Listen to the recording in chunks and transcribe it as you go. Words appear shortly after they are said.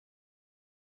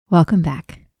Welcome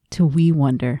back to We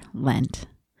Wonder Lent.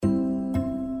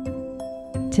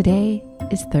 Today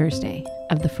is Thursday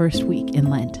of the first week in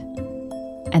Lent,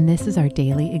 and this is our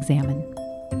daily examine.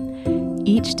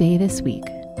 Each day this week,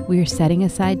 we are setting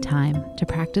aside time to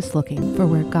practice looking for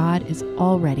where God is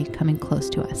already coming close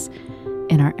to us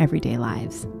in our everyday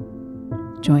lives.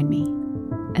 Join me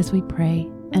as we pray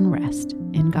and rest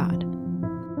in God.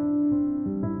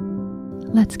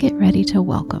 Let's get ready to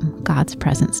welcome God's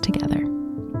presence together.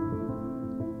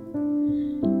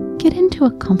 Get into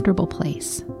a comfortable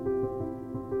place.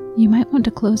 You might want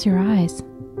to close your eyes.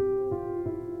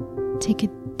 Take a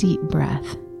deep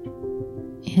breath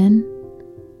in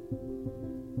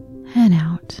and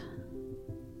out.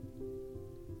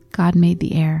 God made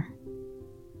the air.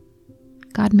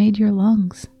 God made your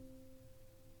lungs.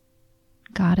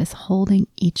 God is holding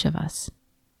each of us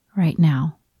right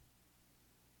now.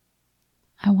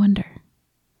 I wonder,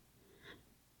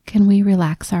 can we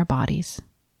relax our bodies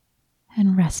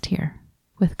and rest here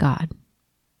with God?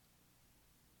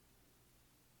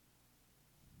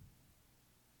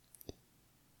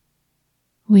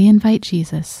 We invite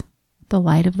Jesus, the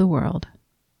light of the world,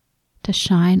 to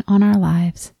shine on our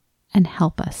lives and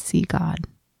help us see God.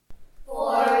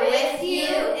 For with you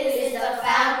is the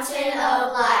fountain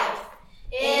of life.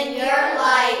 In your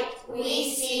light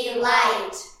we see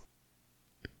light.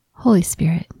 Holy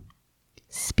Spirit,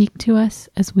 speak to us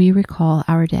as we recall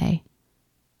our day.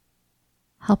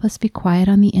 Help us be quiet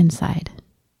on the inside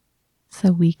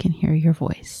so we can hear your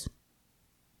voice.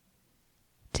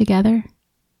 Together,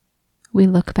 we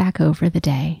look back over the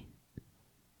day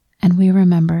and we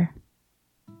remember,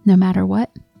 no matter what,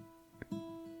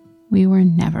 we were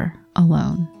never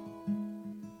alone.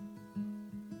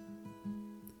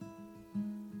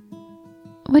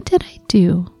 What did I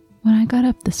do when I got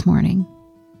up this morning?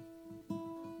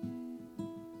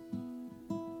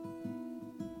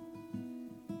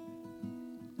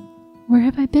 Where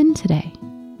have I been today?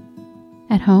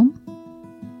 At home?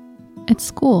 At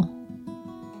school?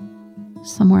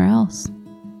 Somewhere else?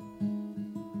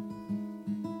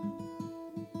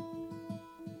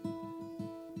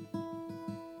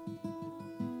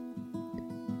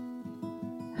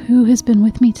 Who has been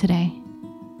with me today?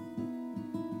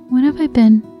 When have I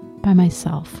been by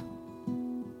myself?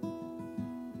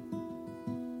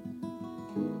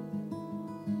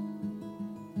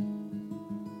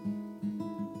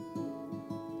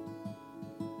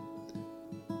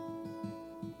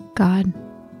 God,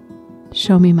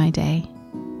 show me my day.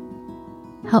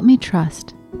 Help me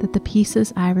trust that the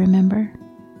pieces I remember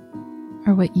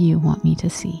are what you want me to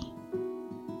see.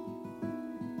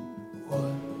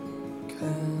 What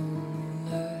can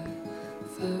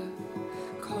ever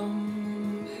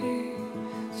come between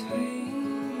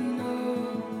us?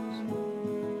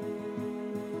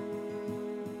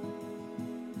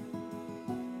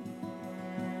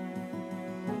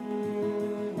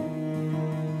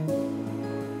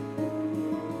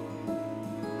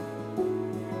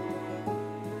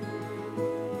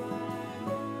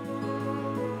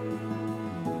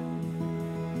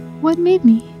 What made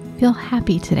me feel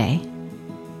happy today?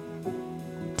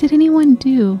 Did anyone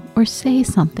do or say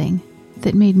something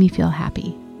that made me feel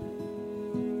happy?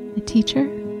 A teacher?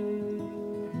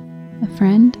 A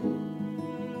friend?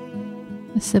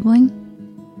 A sibling?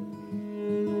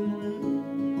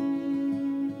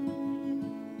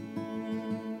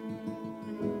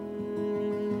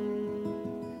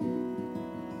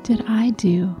 Did I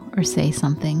do or say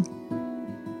something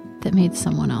that made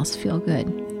someone else feel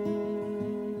good?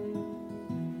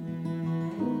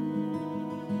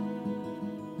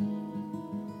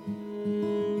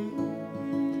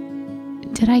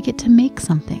 Did I get to make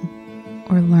something,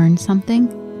 or learn something,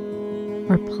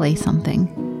 or play something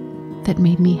that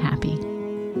made me happy?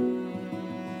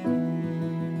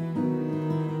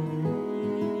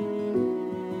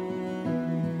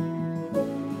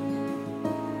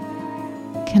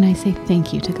 Can I say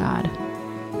thank you to God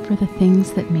for the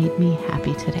things that made me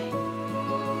happy today?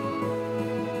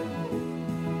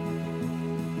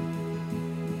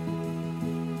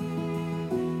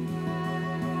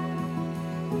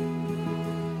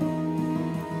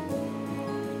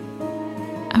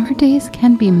 Our days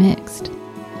can be mixed,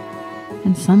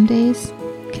 and some days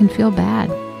can feel bad.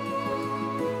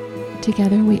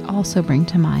 Together, we also bring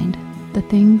to mind the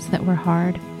things that were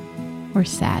hard or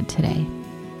sad today.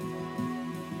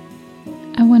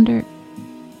 I wonder,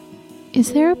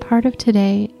 is there a part of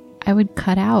today I would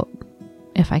cut out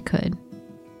if I could?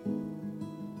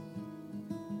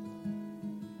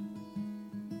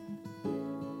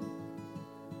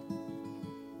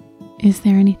 Is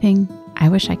there anything I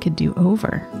wish I could do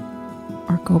over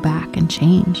or go back and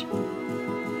change?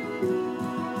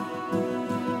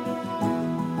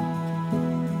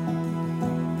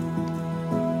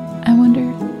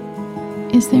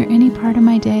 Is there any part of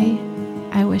my day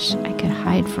I wish I could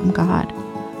hide from God?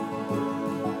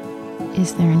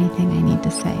 Is there anything I need to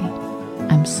say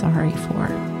I'm sorry for?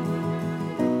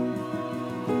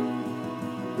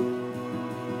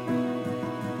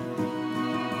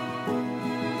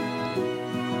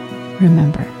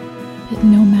 Remember that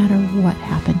no matter what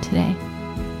happened today,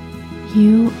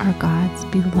 you are God's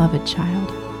beloved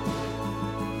child,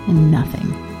 and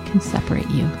nothing can separate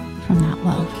you from that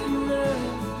love. Can never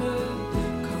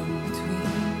come between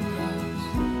us.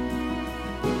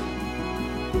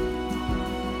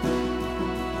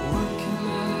 What can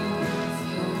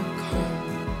ever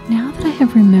come? Now that I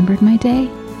have remembered my day,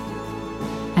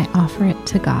 I offer it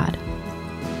to God.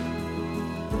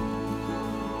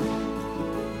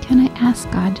 Can I ask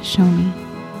God to show me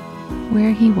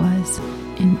where He was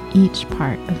in each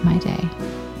part of my day?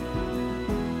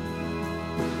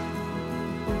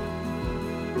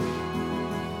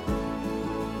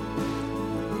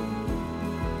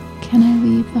 Can I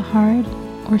leave the hard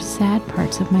or sad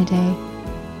parts of my day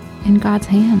in God's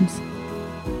hands?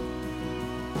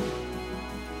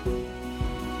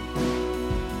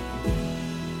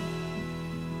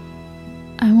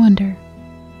 I wonder,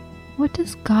 what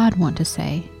does God want to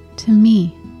say to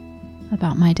me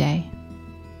about my day?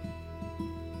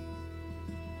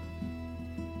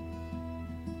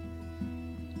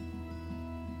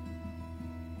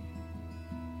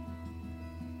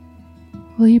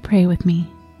 Will you pray with me,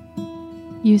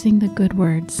 using the good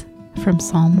words from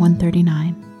Psalm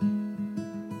 139?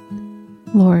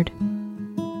 Lord,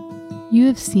 you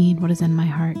have seen what is in my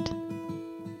heart.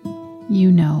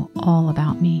 You know all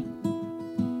about me.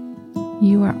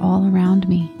 You are all around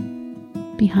me,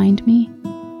 behind me,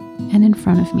 and in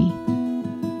front of me.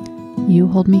 You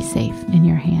hold me safe in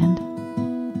your hand.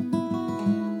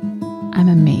 I'm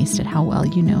amazed at how well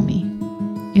you know me.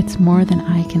 It's more than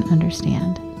I can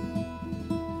understand.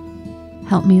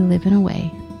 Help me live in a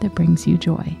way that brings you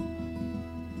joy.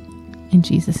 In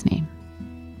Jesus' name,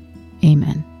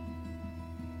 amen.